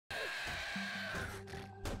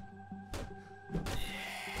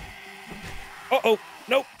Uh-oh.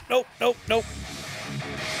 Nope, nope, nope, nope.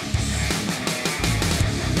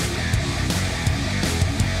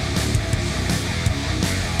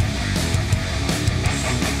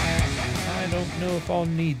 I don't know if I'll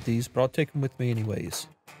need these, but I'll take them with me anyways.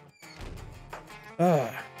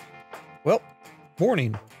 Well,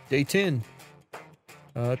 morning, day 10.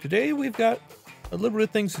 Today we've got a little bit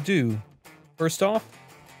of things to do. First off,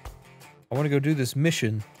 I want to go do this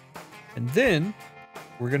mission, and then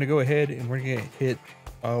we're going to go ahead and we're going to hit,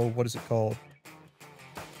 what is it called?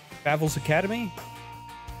 Favel's Academy?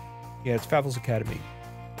 Yeah, it's Favel's Academy.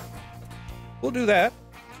 We'll do that.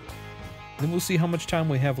 Then we'll see how much time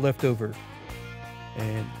we have left over.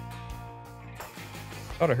 And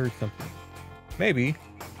thought I heard something. Maybe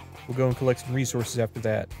we'll go and collect some resources after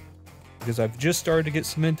that. Because I've just started to get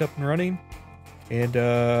cement up and running. And,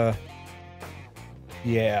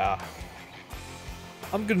 yeah.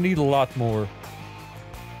 I'm gonna need a lot more.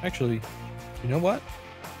 Actually, you know what?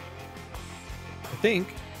 I think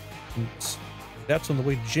since that's on the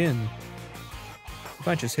way to Jin, we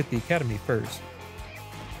might just hit the academy first.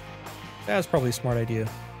 That's probably a smart idea.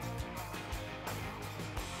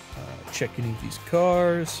 Check any of these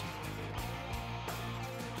cars.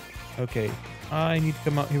 Okay, I need to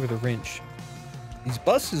come out here with a wrench. These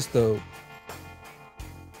buses, though.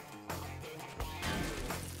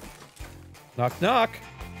 Knock, knock.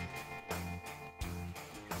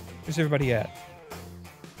 Where's everybody at?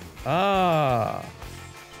 Ah.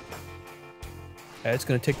 Yeah, it's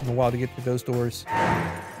going to take them a while to get through those doors.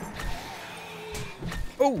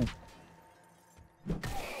 Oh.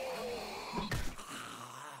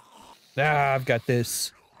 Ah, I've got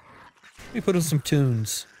this. Let me put on some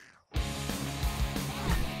tunes.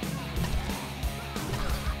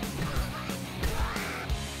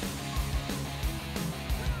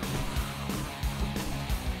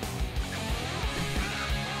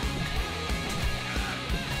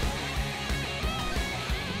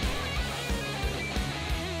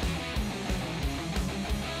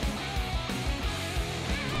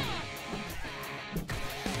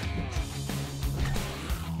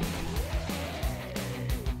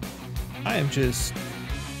 I'm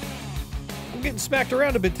getting smacked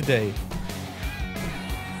around a bit today.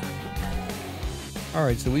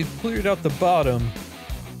 Alright, so we've cleared out the bottom.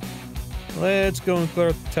 Let's go and clear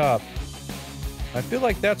out the top. I feel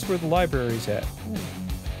like that's where the library's at. Ooh.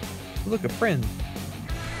 Look, a friend.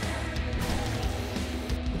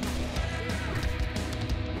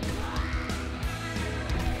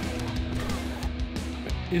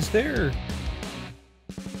 Is there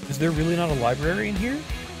really not a library in here?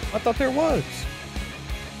 I thought there was.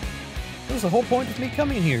 That was the whole point of me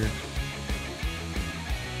coming here.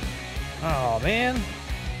 Oh, man.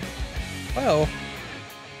 Well,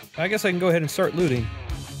 I guess I can go ahead and start looting.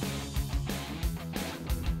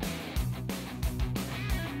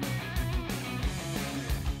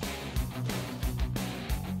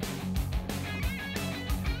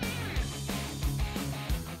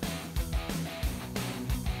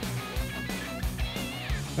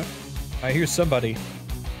 I hear somebody.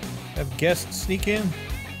 Have guests sneak in?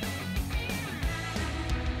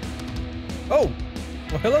 Oh!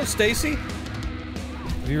 Well, hello, Stacy.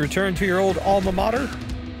 Have you returned to your old alma mater?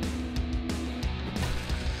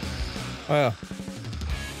 Well,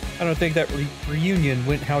 I don't think that reunion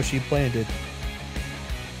went how she planned it.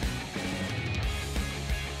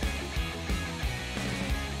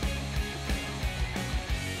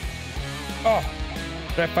 Oh!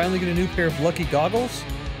 Did I finally get a new pair of lucky goggles?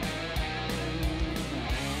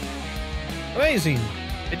 Amazing!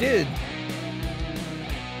 I did!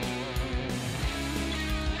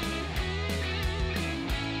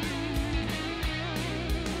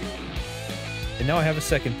 And now I have a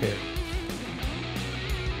second pair.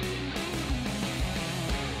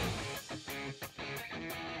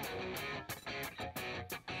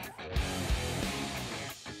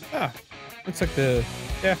 Ah! Looks like the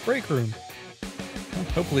staff break room. Well,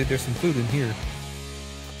 hopefully there's some food in here.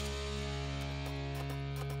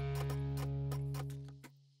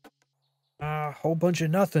 Whole bunch of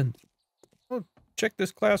nothing. Oh, check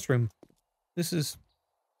this classroom. This is...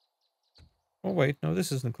 Oh, wait. No,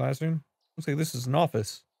 this isn't a classroom. Looks like this is an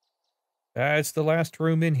office. It's the last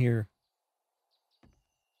room in here.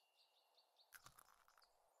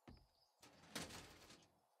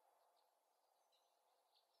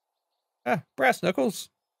 Ah, brass knuckles.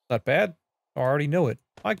 Not bad. I already know it.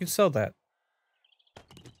 I can sell that.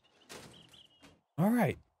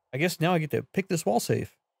 Alright. I guess now I get to pick this wall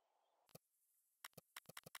safe.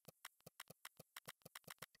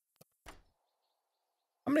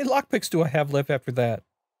 How many lockpicks do I have left after that?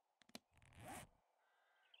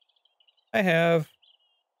 I have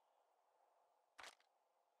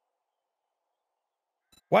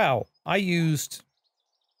Wow, I used,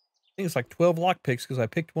 I think it's like 12 lockpicks because I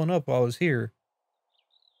picked one up while I was here.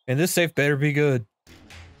 And this safe better be good.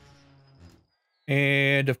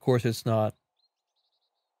 And of course it's not.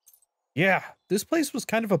 Yeah, this place was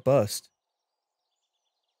kind of a bust.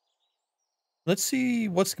 Let's see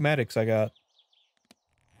what schematics I got.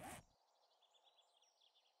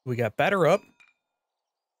 We got batter up.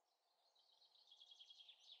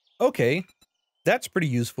 Okay, that's pretty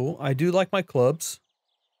useful. I do like my clubs.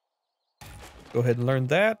 Go ahead and learn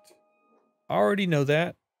that. I already know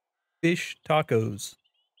that. Fish tacos.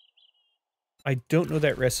 I don't know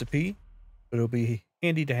that recipe, but it'll be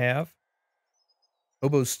handy to have.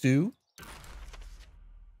 Hobo stew.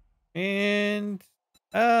 And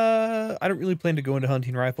I don't really plan to go into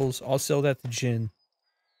hunting rifles. I'll sell that to Jin.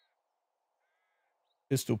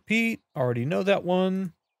 Pistol Pete, already know that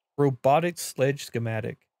one. Robotic sledge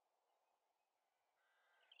schematic.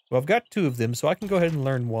 Well, I've got 2 of them, so I can go ahead and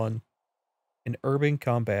learn one. In urban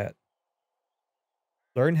combat.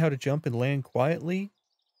 Learn how to jump and land quietly.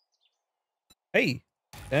 Hey,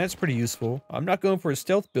 that's pretty useful. I'm not going for a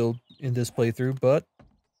stealth build in this playthrough, but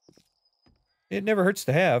it never hurts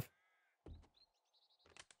to have.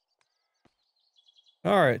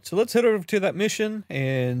 Alright, so let's head over to that mission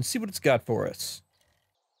and see what it's got for us.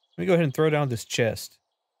 Let me go ahead and throw down this chest.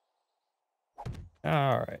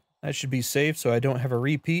 Alright, that should be safe so I don't have a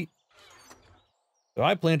repeat. So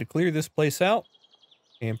I plan to clear this place out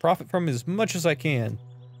and profit from as much as I can.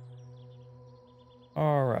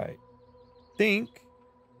 Alright.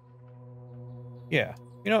 Yeah,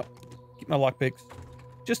 you know, keep my lockpicks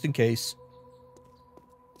just in case.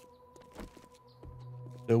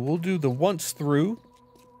 So we'll do the once through,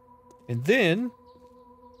 and then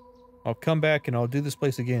I'll come back and I'll do this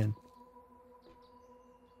place again.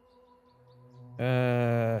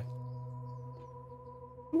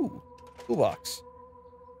 Ooh, toolbox.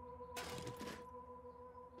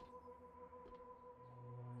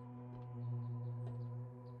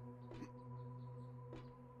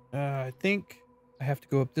 I think I have to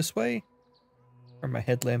go up this way. Turn my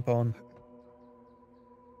headlamp on.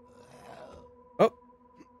 Oh.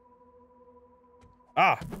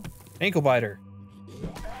 Ah, ankle biter.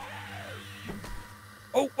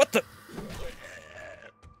 Oh, what the?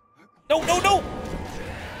 No, no, no!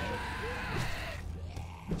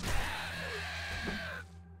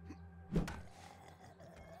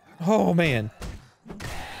 Oh, man.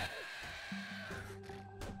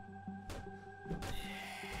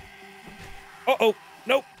 Uh-oh.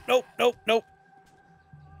 Nope, nope, nope, nope.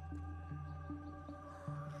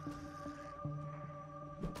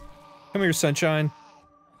 Come here, sunshine.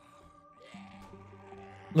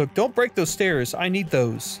 Look, don't break those stairs. I need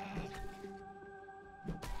those.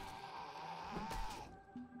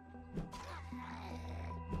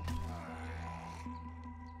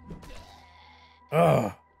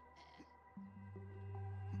 Ugh.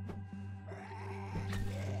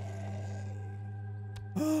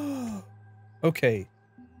 Okay.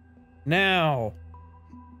 Now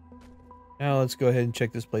let's go ahead and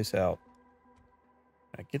check this place out.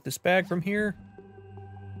 Can I get this bag from here?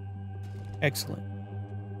 Excellent.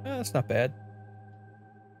 That's not bad.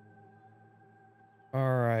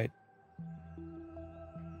 All right.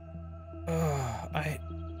 I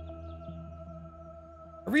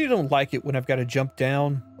really don't like it when I've got to jump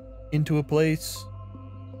down into a place.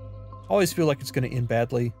 I always feel like it's going to end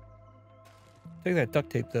badly. Take that duct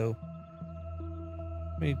tape, though.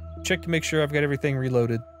 Let me check to make sure I've got everything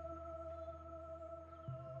reloaded.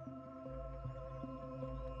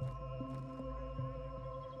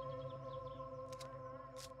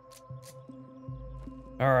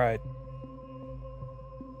 All right.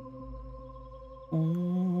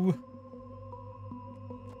 Ooh.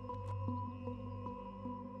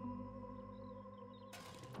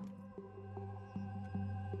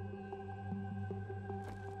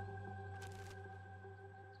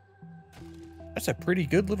 That's a pretty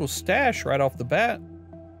good little stash right off the bat.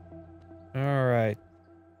 All right.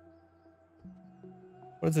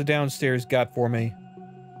 What's the downstairs got for me?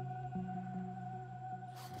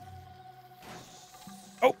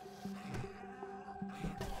 Oh!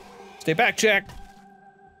 Stay back, Jack!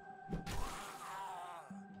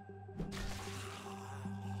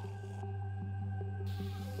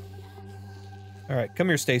 All right, come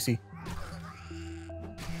here, Stacy.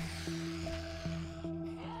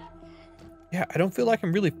 Yeah, I don't feel like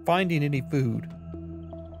I'm really finding any food.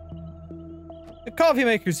 The coffee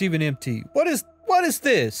maker's even empty. What is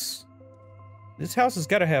this? This house has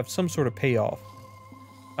got to have some sort of payoff.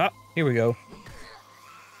 Ah, here we go.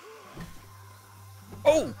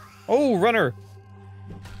 Oh! Oh, runner!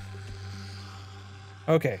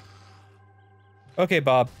 Okay. Okay,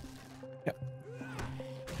 Bob. Yeah.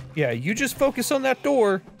 Yeah, you just focus on that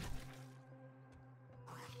door.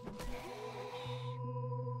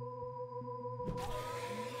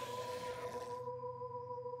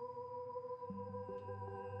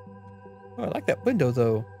 Oh, I like that window,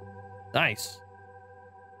 though. Nice.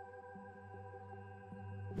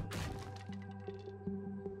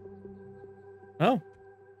 Oh.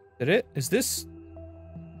 Did it? Is this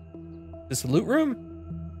a loot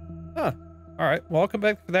room? Huh. Alright, well, I'll come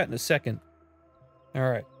back for that in a second.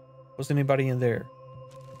 Alright. Wasn't anybody in there.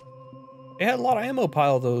 It had a lot of ammo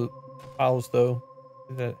piles, though.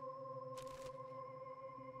 That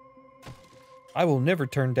I will never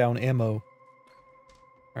turn down ammo.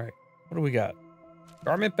 Alright, what do we got?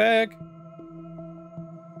 Garment bag?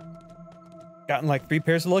 Gotten like 3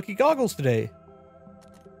 pairs of lucky goggles today.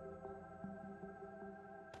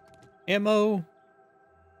 Ammo.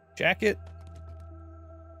 Jacket.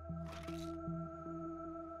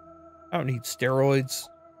 I don't need steroids.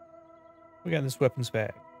 What we got in this weapons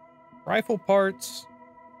bag? Rifle parts.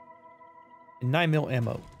 And 9mm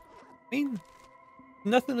ammo. I mean,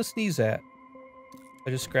 nothing to sneeze at. I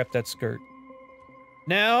just scrapped that skirt.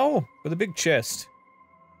 Now, for the big chest.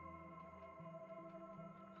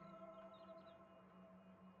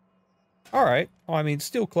 Alright. Oh, I mean,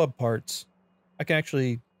 steel club parts. I can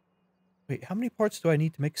actually... Wait, how many parts do I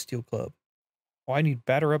need to make a steel club? Oh, I need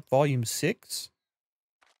Batter Up Volume 6.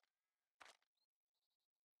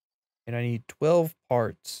 And I need 12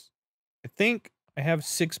 parts. I think I have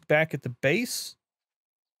 6 back at the base.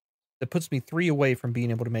 That puts me 3 away from being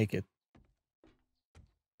able to make it.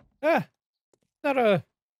 Ah, not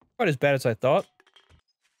quite as bad as I thought.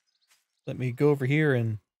 Let me go over here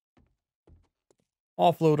and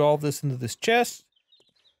offload all this into this chest.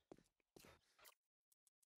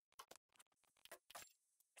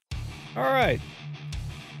 Alright.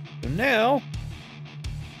 So now,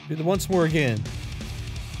 do the once more again.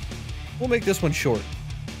 We'll make this one short.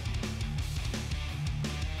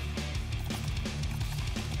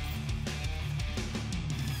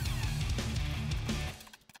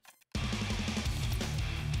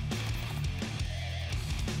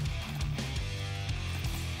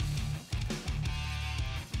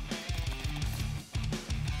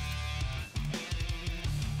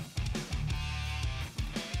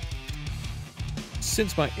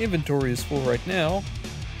 Since my inventory is full right now,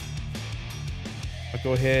 I'll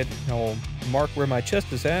go ahead and I'll mark where my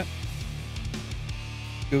chest is at.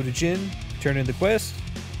 Go to Jin, turn in the quest,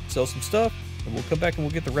 sell some stuff, and we'll come back and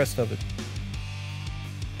we'll get the rest of it.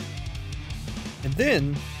 And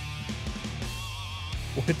then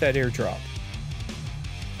we'll hit that airdrop.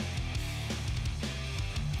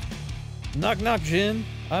 Knock knock, Jin.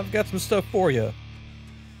 I've got some stuff for you.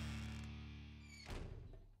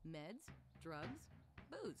 Meds, drugs,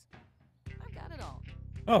 booze. I've got it all.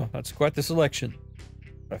 Oh, that's quite the selection.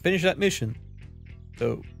 I finished that mission.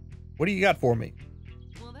 So, what do you got for me?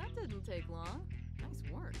 Well, that didn't take long. Nice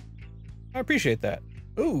work. I appreciate that.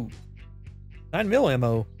 Ooh, 9mm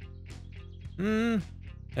ammo.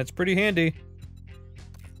 That's pretty handy.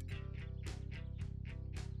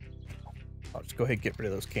 I'll just go ahead and get rid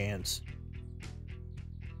of those cans.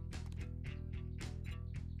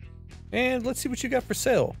 And let's see what you got for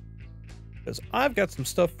sale. Because I've got some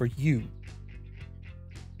stuff for you.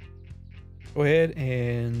 Go ahead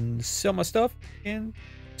and sell my stuff and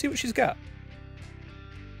see what she's got.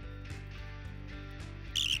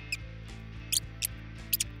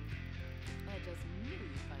 I just knew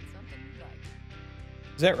you'd find something you like.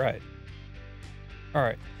 Is that right?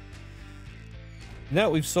 Alright. Now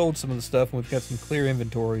that we've sold some of the stuff and we've got some clear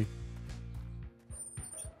inventory,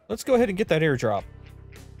 let's go ahead and get that airdrop.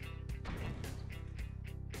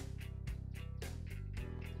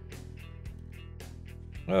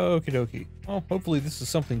 Okie dokie. Well, hopefully this is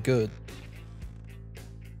something good.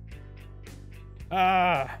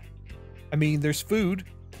 I mean, there's food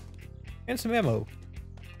and some ammo.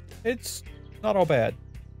 It's not all bad.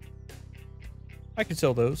 I can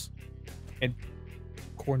sell those. And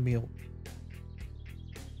cornmeal.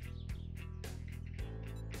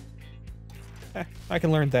 I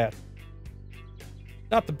can learn that.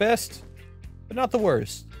 Not the best, but not the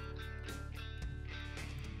worst.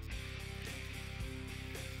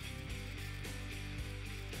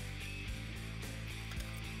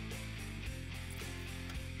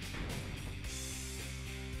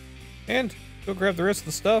 And go grab the rest of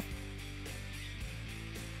the stuff.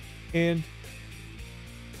 And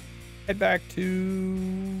head back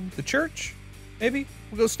to the church. Maybe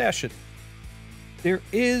we'll go stash it. There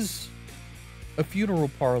is a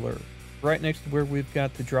funeral parlor right next to where we've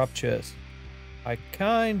got the drop chest. I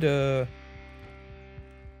kinda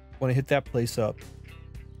want to hit that place up.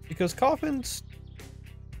 Because coffins,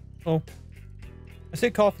 well, I say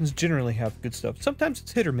coffins generally have good stuff. Sometimes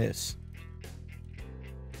it's hit or miss.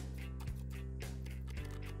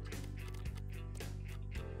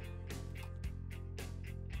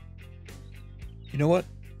 You know what?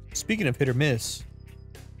 Speaking of hit or miss,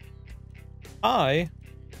 I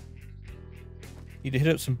need to hit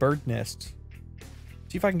up some bird nests.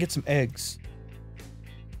 See if I can get some eggs.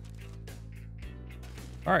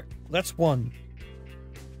 Alright, that's one.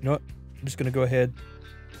 You know what? I'm just gonna go ahead.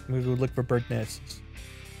 I'm gonna go look for bird nests.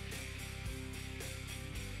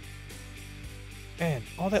 Man,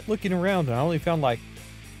 all that looking around, and I only found like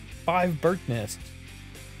 5 bird nests.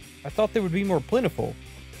 I thought they would be more plentiful.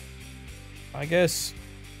 I guess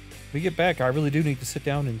when we get back, I really do need to sit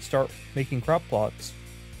down and start making crop plots.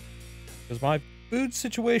 Because my food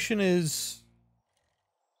situation is...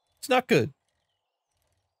 it's not good.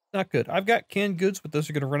 Not good. I've got canned goods, but those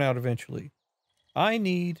are going to run out eventually. I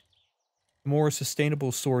need a more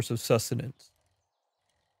sustainable source of sustenance.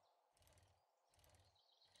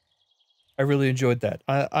 I really enjoyed that.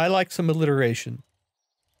 I like some alliteration.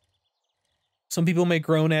 Some people may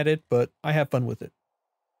groan at it, but I have fun with it.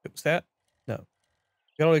 It was that? No.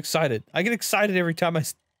 Got all excited. I get excited every time I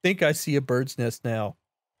think I see a bird's nest now.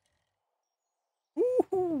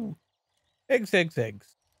 Woohoo! Eggs, eggs,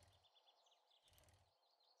 eggs.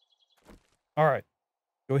 Alright.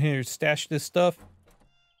 Go ahead and stash this stuff.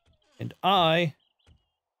 And I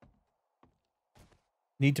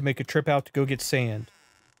need to make a trip out to go get sand.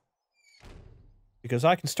 Because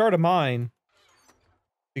I can start a mine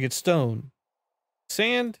to get stone.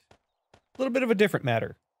 Sand, a little bit of a different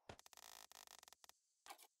matter.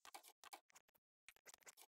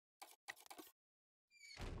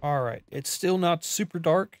 Alright, it's still not super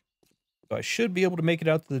dark, so I should be able to make it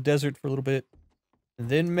out to the desert for a little bit, and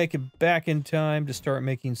then make it back in time to start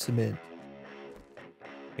making cement.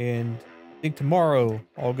 And I think tomorrow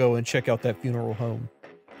I'll go and check out that funeral home.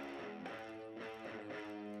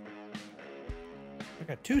 I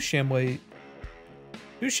got two Shamways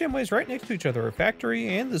right next to each other, a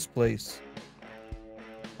factory and this place.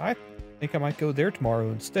 I think I might go there tomorrow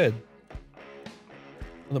instead.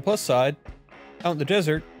 On the plus side, out in the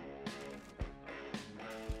desert,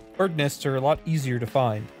 bird nests are a lot easier to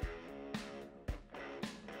find.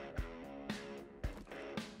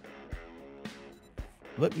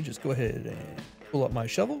 Let me just go ahead and pull up my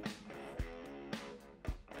shovel.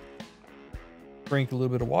 Drink a little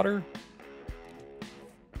bit of water.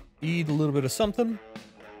 Eat a little bit of something.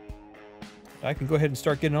 I can go ahead and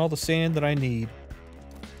start getting all the sand that I need.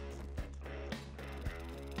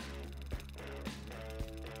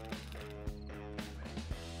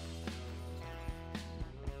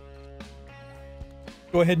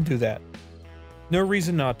 Go ahead and do that. No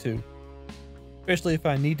reason not to. Especially if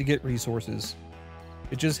I need to get resources.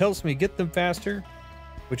 It just helps me get them faster,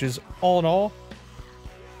 which is, all in all,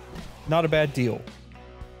 not a bad deal.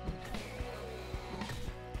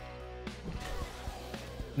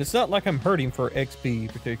 And it's not like I'm hurting for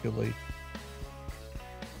XP, particularly.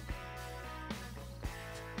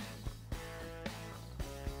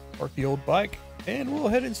 Park the old bike, and we'll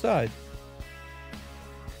head inside.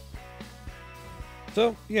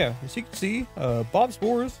 So, yeah, as you can see, Bob's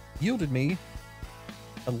Boars yielded me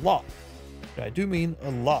a lot. I do mean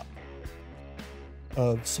a lot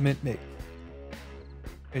of cement mix.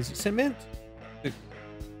 Is it cement? Is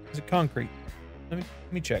it concrete? Let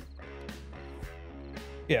me check.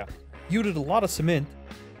 Yeah, yielded a lot of cement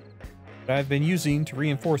that I've been using to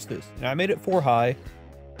reinforce this. And I made it 4 high.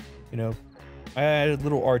 You know, I added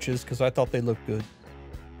little arches because I thought they looked good.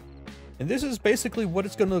 And this is basically what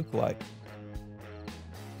it's going to look like.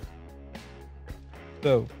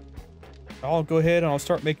 So, I'll go ahead and I'll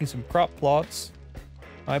start making some crop plots.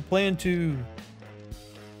 I plan to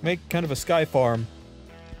make kind of a sky farm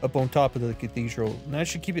up on top of the cathedral, and I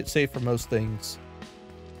should keep it safe for most things.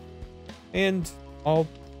 And I'll,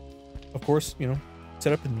 of course, you know,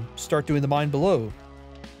 set up and start doing the mine below.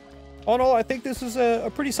 All in all, I think this is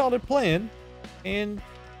a pretty solid plan, and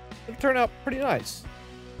it'll turn out pretty nice.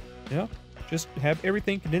 You know, just have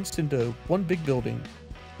everything condensed into one big building.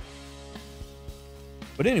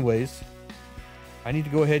 But anyways, I need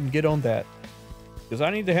to go ahead and get on that, because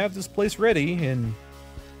I need to have this place ready in,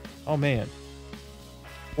 oh man,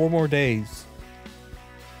 4 more days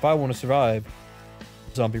if I want to survive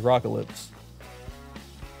zombie Rockalypse.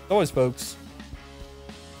 As always, folks,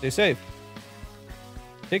 stay safe.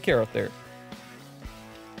 Take care out there.